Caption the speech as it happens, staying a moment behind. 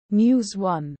News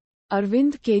 1.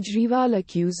 Arvind Kejriwal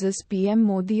accuses PM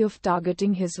Modi of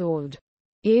targeting his old,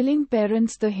 ailing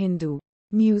parents. The Hindu.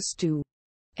 News 2.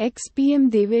 Ex-PM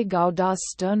Deve Gowda's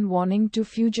stern warning to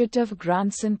fugitive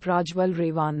grandson Prajwal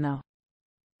Revanna.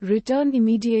 Return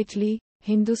immediately.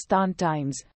 Hindustan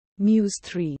Times. News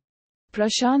 3.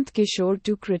 Prashant Kishor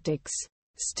to critics.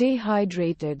 Stay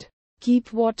hydrated.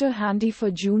 Keep water handy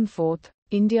for June 4.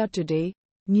 India Today.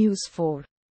 News 4.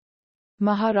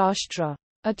 Maharashtra.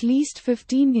 At least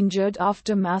 15 injured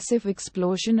after massive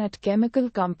explosion at chemical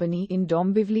company in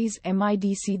Dombivli's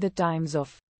MIDC. The Times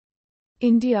of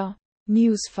India.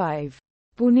 News 5.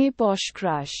 Pune Porsche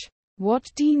crash.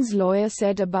 What teen's lawyer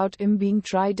said about him being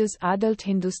tried as adult.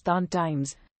 Hindustan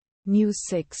Times. News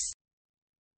 6.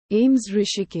 AIIMS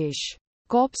Rishikesh.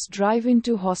 Cops drive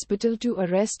into hospital to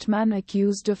arrest man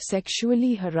accused of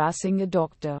sexually harassing a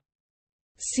doctor.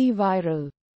 See viral.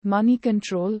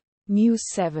 Moneycontrol. News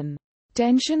 7.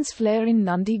 Tensions flare in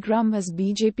Nandigram as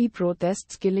BJP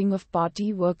protests killing of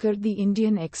party worker. The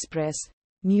Indian Express.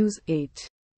 News 8.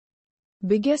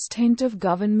 Biggest hint of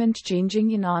government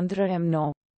changing in Andhra.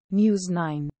 No. News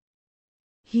 9.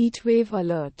 Heat wave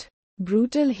alert.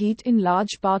 Brutal heat in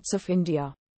large parts of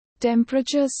India.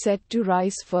 Temperatures set to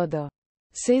rise further,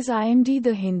 says IMD.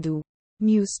 The Hindu.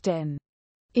 News 10.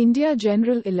 India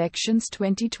General Elections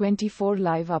 2024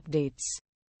 live updates.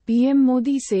 PM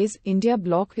Modi says India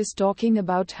bloc is talking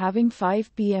about having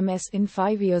 5 PMs in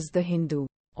 5 years. The Hindu.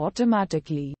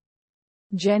 Automatically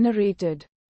generated.